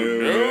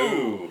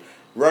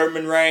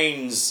 Roman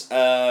Reigns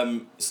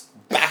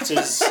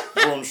batters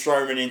Braun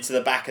Strowman into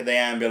the back of the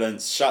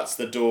ambulance, shuts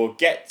the door,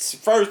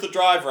 throws the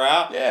driver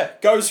out,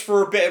 goes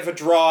for a bit of a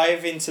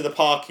drive into the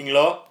parking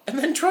lot. And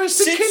then tries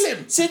to kill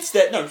him. Sits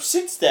there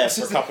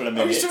for a couple of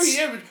minutes. Oh, sorry,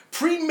 yeah,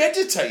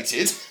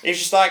 premeditated. He's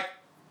just like,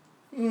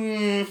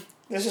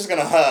 this is going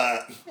to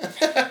hurt.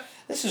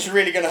 This is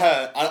really going to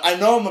hurt. I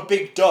know I'm a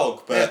big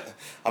dog, but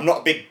I'm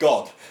not a big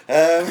god.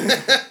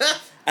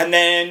 And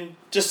then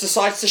just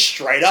decides to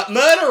straight up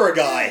murder a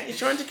guy. He's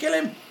trying to kill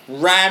him.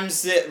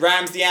 Rams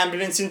the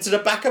ambulance into the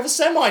back of a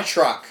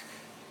semi-truck.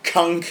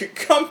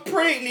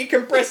 Completely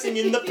compressing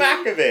in the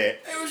back of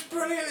it. It was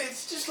brilliant.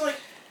 It's just like...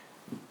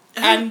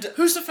 And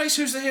who's the face,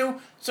 who's the heel?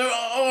 So,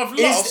 I've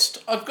lost.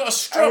 I've got a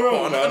strap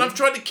on and I've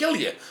tried to kill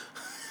you.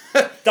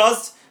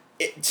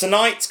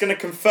 Tonight's going to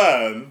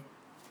confirm...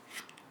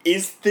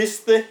 Is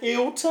this the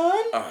heel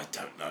turn? I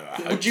don't know.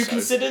 Would you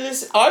consider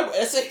this?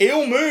 It's a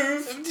heel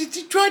move. He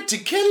tried to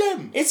kill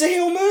him. It's a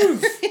heel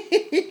move.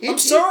 I'm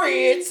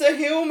sorry, it's a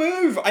heel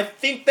move. I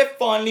think they're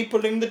finally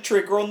pulling the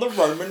trigger on the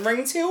Roman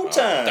Reigns heel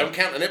turn. Don't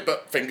count on it,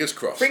 but fingers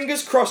crossed.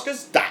 Fingers crossed,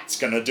 because that's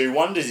going to do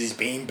wonders. He's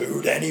being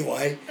booed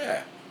anyway.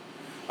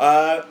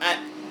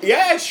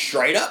 Yeah.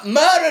 Straight up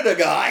murdered a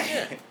guy.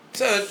 Yeah.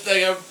 So, there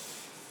you go.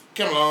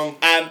 Come along.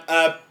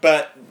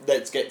 But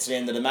let's get to the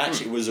end of the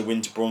match. It was a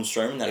win to Braun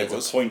Strowman. That is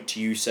a point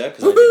to you, sir,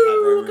 because I didn't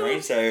have Roman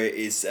Reigns, so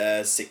it's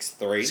 6-3.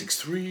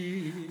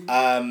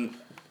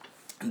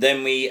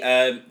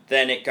 6-3.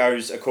 Then it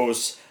goes, of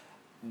course.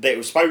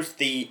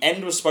 The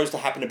end was supposed to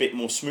happen a bit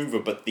more smoother,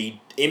 but the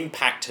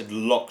Impact had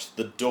locked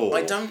the door.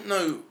 I don't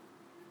know.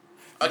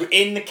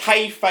 In the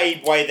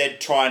kayfabe way, they're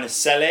trying to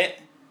sell it.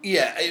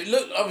 Yeah, it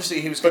looked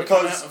obviously he was going to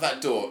come out of that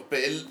door, but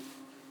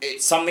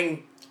it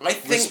something. I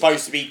think was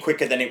supposed to be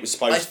quicker than it was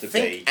supposed to be.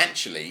 I think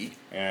actually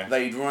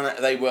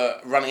they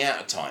were running out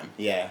of time.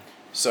 Yeah.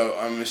 So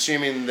I'm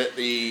assuming that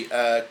the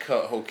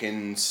Kurt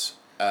Hawkins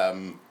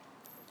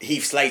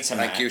Heath Slater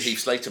match. Thank you. Heath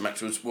Slater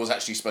match was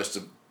actually supposed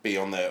to be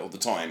on there all the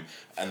time,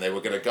 and they were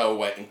going to go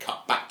away and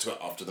cut back to it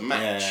after the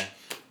match. Yeah.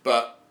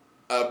 But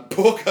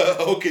poor Kurt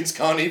Hawkins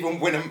can't even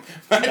win a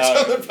match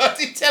on the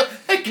bloody tail.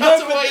 They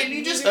cut away and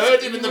you just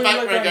heard him in the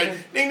background going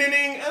ding ding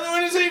ding, and then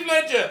when it's Heath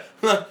Ledger.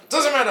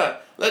 Doesn't matter.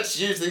 Let's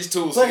use these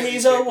tools. But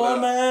he's a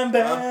one-man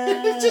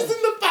band. It's just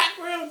in the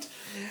background.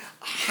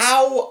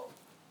 How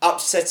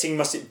upsetting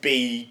must it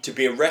be to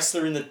be a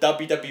wrestler in the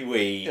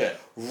WWE,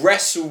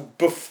 wrestle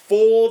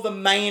before the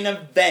main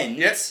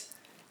event,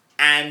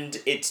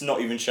 and it's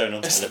not even shown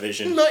on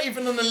television? Not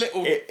even on the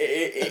little...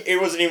 It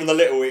wasn't even the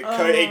little...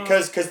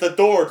 Because the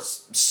door had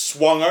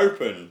swung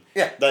open.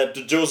 Yeah.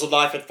 The Jaws of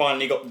Life had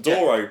finally got the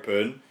door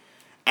open,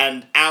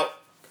 and out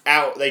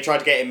they tried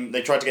to get him...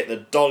 They tried to get the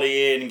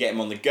dolly in and get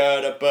him on the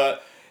girder,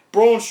 but...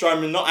 Braun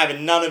Strowman not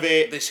having none of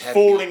it,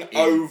 falling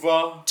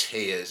over,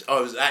 tears. I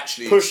was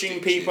actually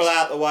pushing people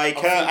out the way.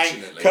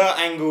 Kurt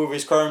Angle with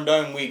his chrome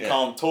dome. We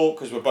can't talk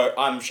because we're both.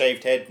 I'm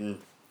shaved head and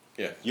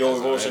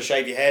you've also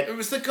shaved your head. It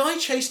was the guy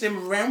chasing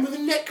him around with a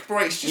neck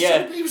brace.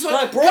 He was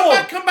like,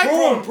 Braun, come back,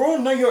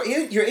 Braun. No,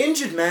 you're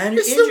injured, man.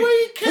 It's the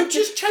way he kept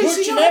just chasing.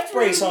 Put your neck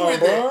brace on,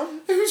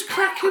 Braun. It was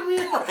cracking me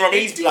up.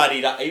 He's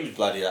bloodied up. He was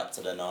bloodied up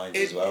to the nines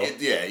as well.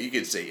 You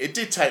could see it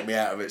did take me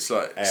out of it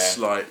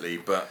slightly,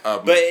 but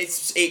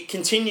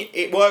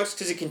it works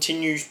because it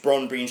continues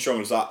Braun being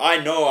strong. It's like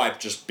I know I've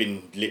just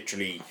been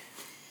literally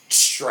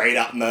straight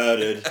up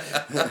murdered.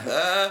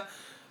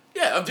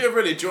 Yeah, I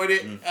really enjoyed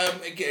it.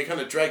 It kind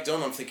of dragged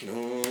on. I'm thinking,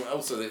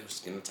 also it was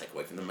going to take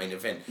away from the main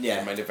event. Yeah.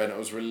 The main event I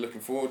was really looking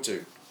forward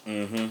to.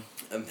 Mm-hmm.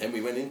 And then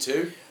we went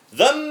into...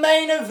 the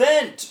main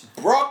event!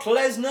 Brock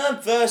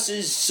Lesnar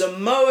versus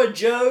Samoa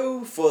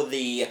Joe for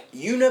the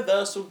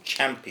Universal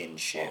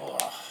Championship.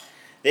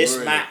 This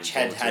really match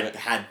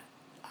had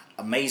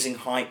amazing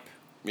hype.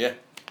 Yeah.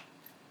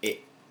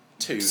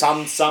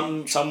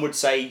 Some would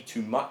say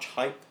too much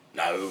hype.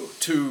 No,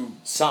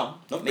 some,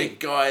 not big me.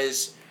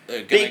 Guys.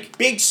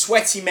 Big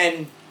sweaty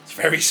men. It's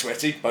very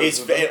sweaty.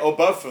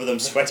 Both of them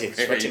sweaty.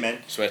 Sweaty men.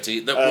 Sweaty.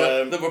 That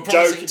were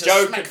promising to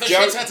smack the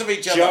shit out of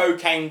each other. Joe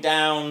came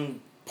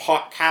down.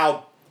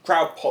 Crowd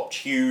popped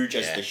huge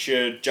as they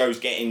should. Joe's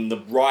getting the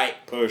right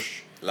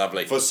push.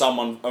 Lovely. For a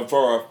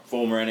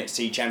former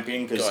NXT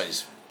champion,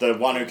 because the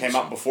one who came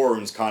up before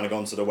him's kind of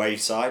gone to the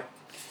wayside.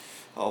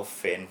 Oh,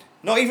 Finn.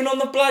 Not even on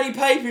the bloody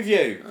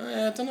pay-per-view.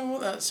 I don't know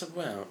what that's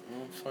about.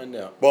 We'll find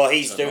out. Well,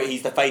 he's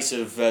the face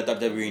of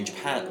WWE in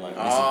Japan at the moment,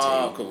 isn't he?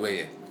 Oh, cool. Well,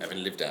 yeah.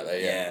 Having lived out there,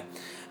 yeah.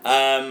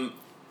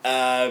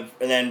 And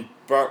then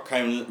Brock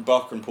and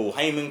Paul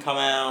Heyman come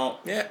out.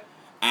 Yeah.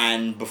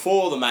 And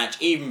before the match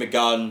even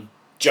begun,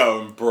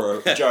 Joe and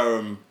Brock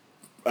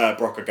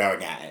are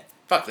going at it.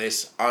 Fuck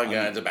this, I'm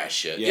going to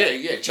bash you.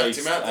 Yeah, chucked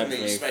him out, didn't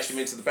he? Smashed him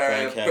into the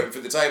barrier, put him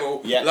through the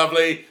table. Yeah.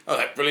 Lovely.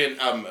 Oh, brilliant.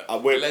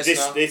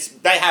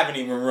 Lesnar. They haven't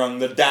even rung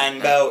the dang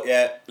belt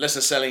yet.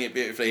 Lesnar selling it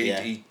beautifully.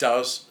 Yeah. He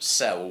does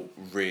sell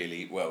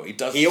really well. He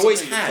does. He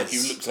always has. He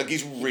looks like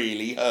he's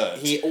really hurt.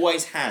 He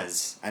always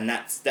has, and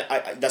that's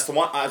the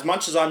one. As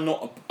much as I'm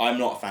not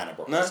a fan of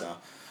Brock Lesnar,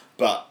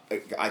 but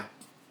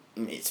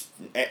it's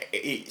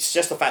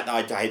just the fact that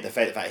I hate the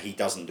fact that he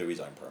doesn't do his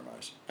own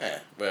promos. Yeah,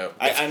 well,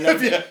 I know.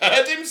 Have you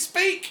heard him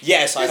speak?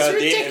 Yes, I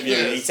heard the interview.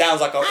 He sounds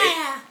like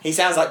he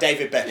sounds like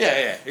David Beckham.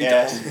 Yeah, he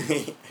does.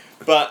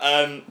 But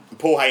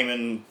Paul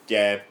Heyman,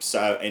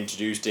 so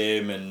introduced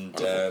him,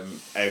 and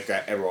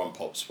everyone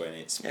pops when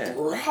it's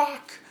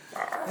Brock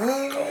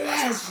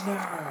Lesnar.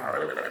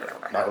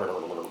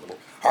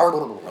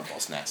 My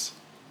boss Nass.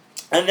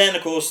 And then,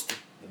 of course,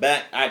 the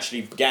back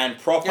actually began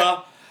proper.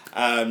 Yep.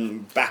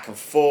 Back and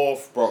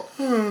forth. Brock,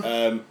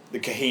 the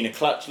Kahina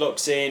clutch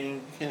locks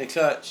in. Kahina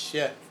clutch,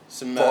 yeah.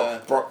 Some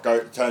Brock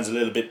turns a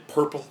little bit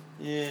purple.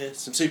 Yeah,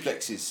 some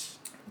suplexes.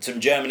 Some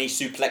Germany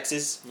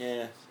suplexes.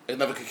 Yeah.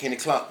 Another Kahina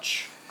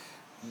clutch.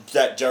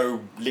 That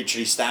Joe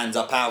literally stands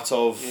up out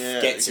of,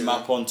 gets him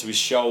up onto his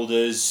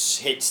shoulders,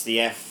 hits the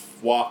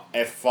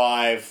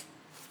F5.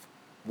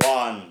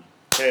 1,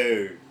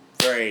 2,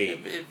 3.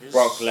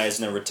 Brock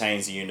Lesnar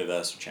retains the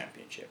Universal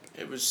Championship.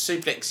 It was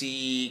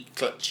suplexy,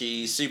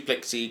 clutchy,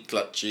 suplexy,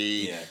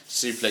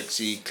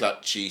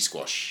 clutchy,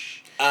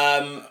 squash.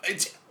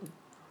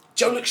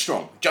 Joe looked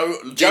strong. Joe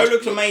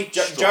looked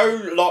amazing.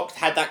 Joe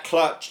had that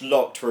clutch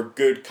locked for a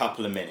good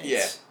couple of minutes.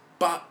 Yeah,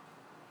 but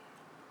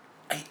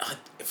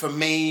for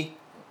me,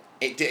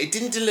 it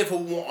didn't deliver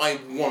what I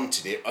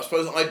wanted it. I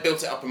suppose I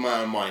built it up in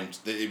my own mind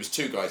that it was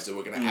two guys that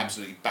were going to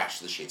absolutely bash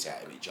the shit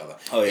out of each other.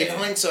 Oh, yeah. In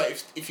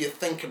hindsight, if you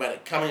think about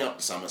it, coming up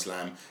to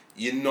SummerSlam,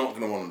 you're not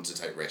going to want them to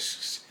take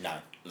risks. No.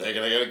 They're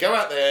going to go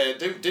out there,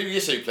 do your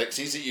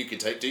suplexes that you can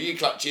take, do your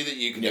clutchy that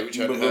you can do. Which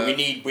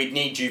we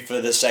need you for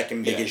the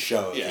second biggest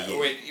show of the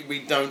year. We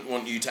don't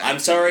want you to. I'm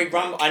sorry,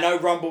 I know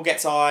Rumble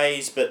gets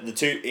eyes, but the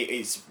two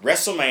it's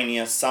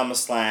WrestleMania,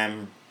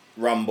 SummerSlam,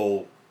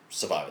 Rumble,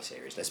 Survivor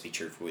Series. Let's be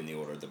truthful in the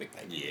order of the big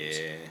pay-per-views.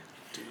 Yeah,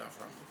 I do love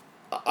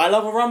Rumble. I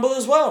love a Rumble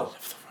as well. I love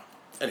the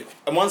Rumble. Anyway,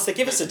 and once they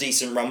give us a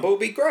decent Rumble, it'll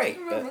be great.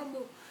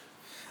 Rumble.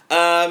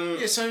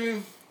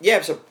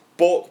 So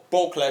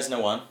Brock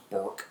Lesnar won.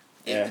 Bork.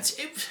 Yeah.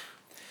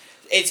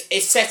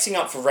 It's setting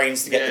up for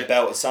Reigns to get the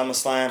belt at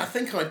SummerSlam. I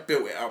think I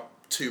built it up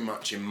too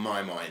much in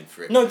my mind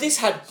for it. No, this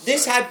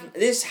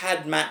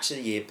had match of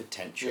the year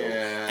potential.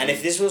 Yeah. And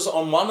if this was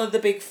on one of the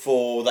big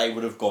four, they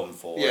would have gone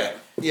for it.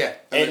 Yeah.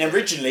 And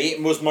originally,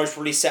 it was most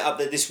probably set up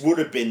that this would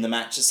have been the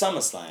match at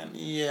SummerSlam.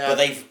 Yeah. But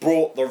they've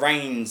brought the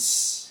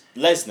Reigns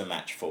Lesnar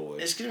match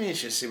forward. It's going to be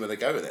interesting to see where they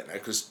go with it now,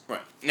 because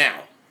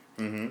now.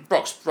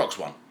 Brock's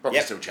won. Brock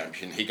is still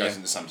champion. He goes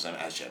into SummerSlam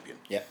as champion.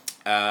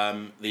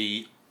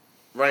 The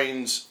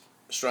Reigns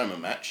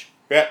Strowman match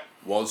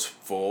was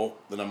for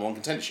the number one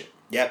contendership.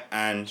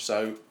 And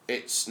so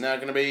it's now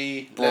going to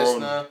be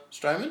Lesnar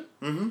Strowman.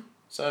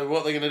 So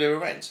what are they going to do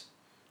with Reigns?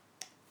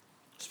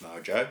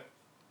 Samoa Joe.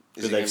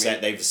 Because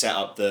they've set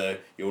up the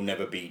 "You'll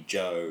Never Be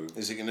Joe."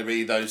 Is it going to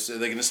be those? Are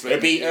they going to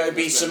split? It'll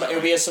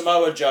be a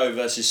Samoa Joe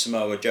versus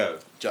Samoa Joe.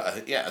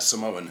 A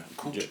Samoan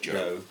called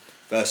Joe.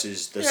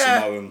 Versus the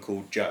Samoan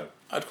called Joe.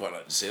 I'd quite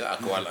like to see that. I'd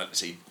quite like to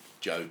see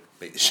Joe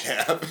beat the shit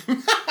out of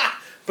him.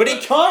 But he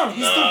can't.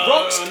 He's the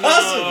Rock's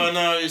cousin.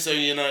 No. So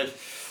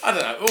I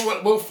don't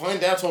know. We'll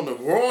find out on the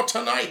Raw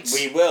tonight.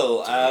 We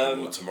will.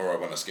 Tomorrow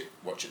when I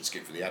watch it and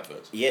skip for the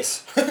adverts.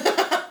 Yes.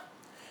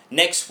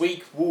 Next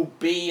week will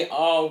be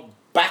our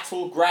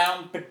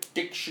Battleground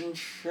prediction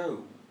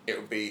show. It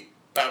will be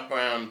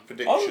Battleground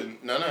prediction.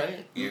 Oh. No.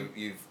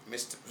 You've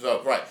missed it.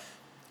 So, right.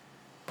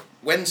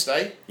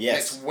 Wednesday. Yes.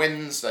 Next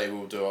Wednesday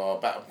we'll do our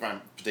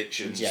Battleground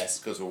predictions. Yes.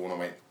 Because we'll want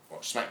to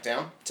watch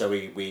SmackDown. So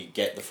we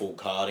get the full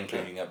card,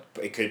 including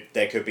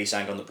there could be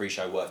something on the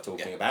pre-show worth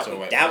talking about. So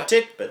we doubt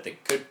it, but there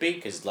could be,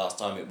 because last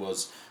time it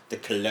was the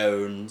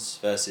Clones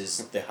versus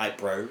the Hype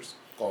Bros.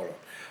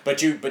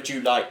 But you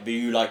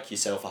like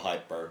yourself a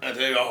Hype Bro. I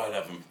do. I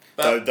love them.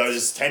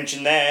 There's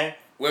tension there.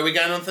 Where are we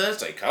going on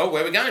Thursday, Cole?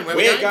 Where are we going?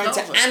 We're going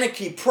to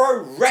Anarchy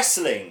Pro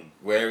Wrestling.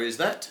 Where is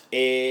that?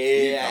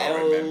 You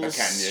can't remember,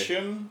 can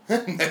you?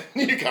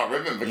 You can't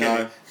remember, can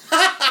you?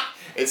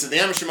 It's at the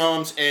Amersham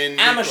Arms in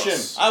Amersham.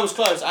 Newcross. I was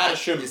close.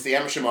 Amersham. It's the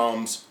Amersham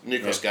Arms,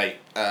 Newcross Gate,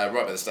 right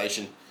by the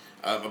station.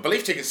 I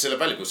believe tickets are still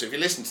available, so if you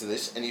listen to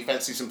this and you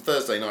fancy some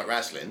Thursday night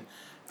wrestling...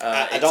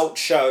 adult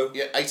show.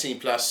 Yeah, 18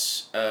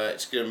 plus.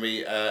 It's going to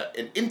be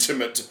an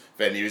intimate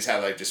venue is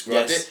how they've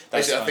described it.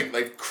 Basically, I think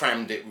they've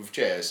crammed it with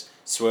chairs.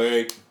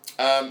 Sweet.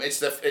 It's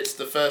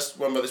the first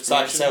one by this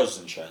promotion. It's like a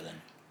salesman show then.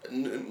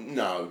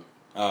 No.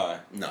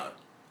 Alright. No.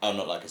 Oh,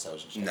 not like a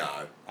Celsius chair. No.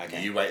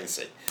 Okay. You wait and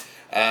see.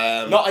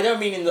 No, I don't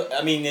mean in the.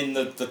 I mean in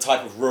the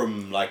type of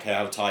room, like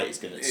how tight it's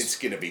gonna. It's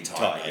gonna be tight.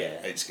 Tight, mate.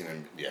 yeah. It's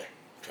gonna. Yeah.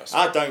 Trust me.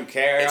 I don't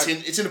care.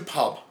 It's in a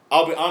pub.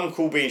 I'm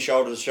cool being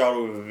shoulder to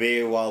shoulder with a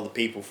beer while the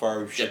people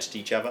throw shit at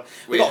each other.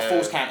 We got a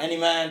Falls Count Any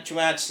match,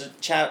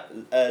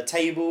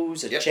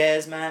 tables, a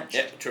chairs match.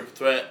 Yeah, triple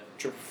threat.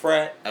 Triple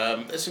threat.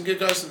 There's some good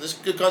guys. There's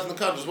good guys in the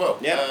card as well.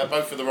 Yeah.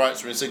 Both for the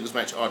rights are in singles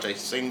match. RJ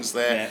Singh's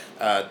there.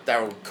 Yeah.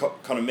 Daryl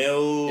Connor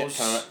Mills.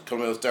 Yeah,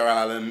 Connor Mills, Daryl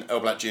Allen,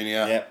 El Black Jr.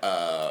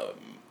 Yeah.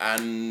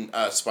 And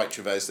Spike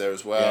Trevez there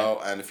as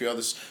well, and a few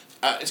others.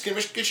 It's going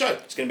to be a good show.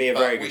 It's going to be a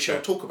very good show.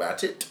 We shall talk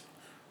about it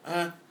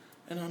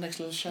in our next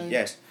little show.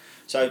 Yes.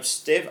 So,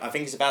 Steve, I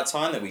think it's about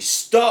time that we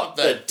stop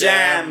the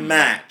damn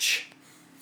match.